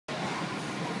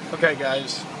Okay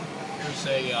guys, here's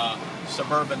a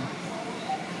Suburban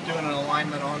doing an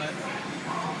alignment on it,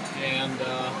 and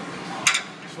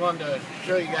just wanted to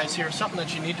show you guys here something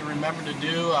that you need to remember to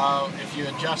do if you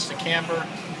adjust the camber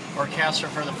or caster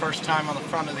for the first time on the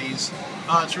front of these.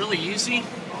 It's really easy.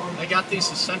 I got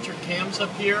these eccentric cams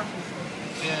up here.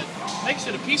 It makes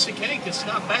it a piece of cake. It's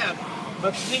not bad,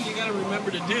 but the thing you got to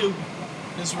remember to do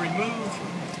is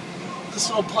remove this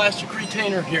little plastic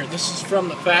retainer here. This is from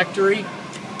the factory,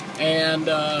 and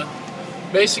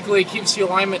basically it keeps the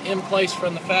alignment in place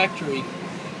from the factory,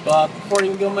 but before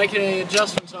you can go make any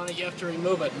adjustments on it, you have to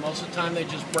remove it. Most of the time they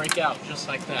just break out just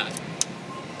like that.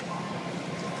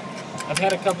 I've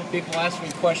had a couple people ask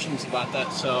me questions about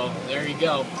that, so there you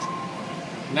go.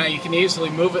 Now you can easily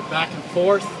move it back and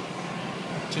forth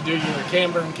to do your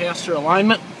camber and caster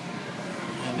alignment,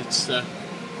 and it's the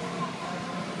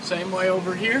same way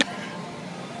over here.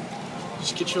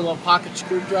 Just get your little pocket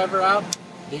screwdriver out,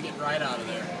 dig it right out of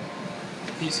there.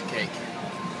 Piece of cake.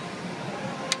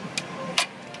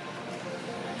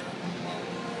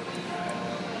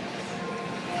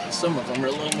 Some of them are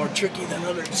a little more tricky than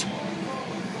others.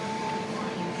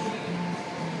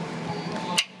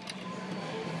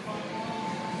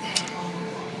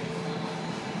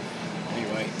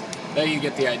 Anyway, there you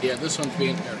get the idea. This one's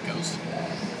being, there it goes.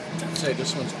 I'd say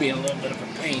this one's being a little bit of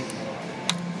a pain.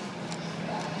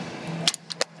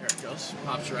 There it goes,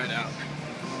 pops right out.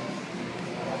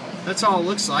 That's all it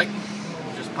looks like.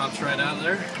 It just pops right out of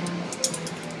there.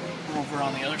 Over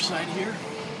on the other side here.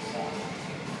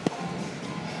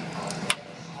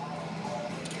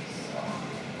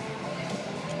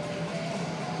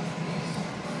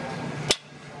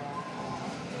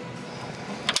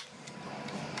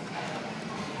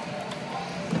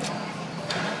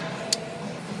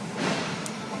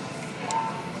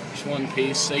 One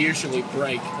piece. They usually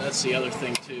break. That's the other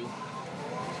thing too.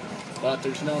 But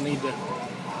there's no need to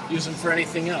use them for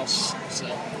anything else, so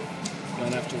you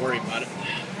don't have to worry about it.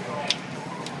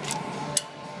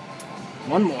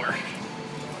 One more.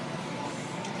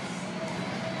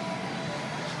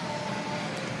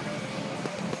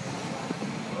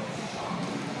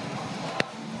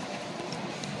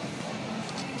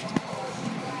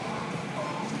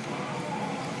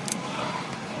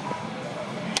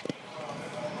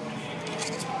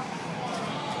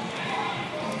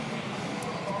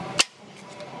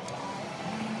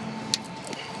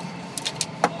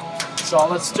 So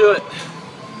let's do it.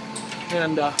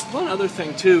 And one other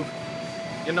thing too,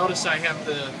 you notice I have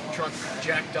the truck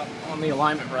jacked up on the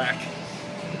alignment rack.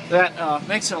 That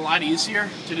makes it a lot easier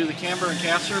to do the camber and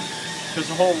caster because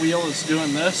the whole wheel is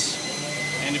doing this.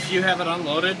 And if you have it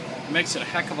unloaded, it makes it a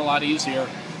heck of a lot easier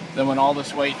than when all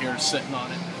this weight here is sitting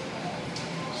on it.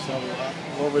 So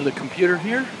go over to the computer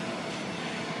here.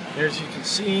 As you can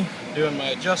see, doing my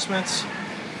adjustments.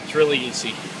 It's really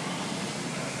easy.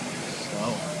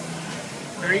 So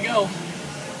there you go.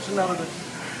 It's another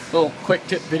little quick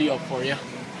tip video for you.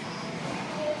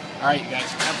 Alright, you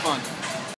guys, have fun.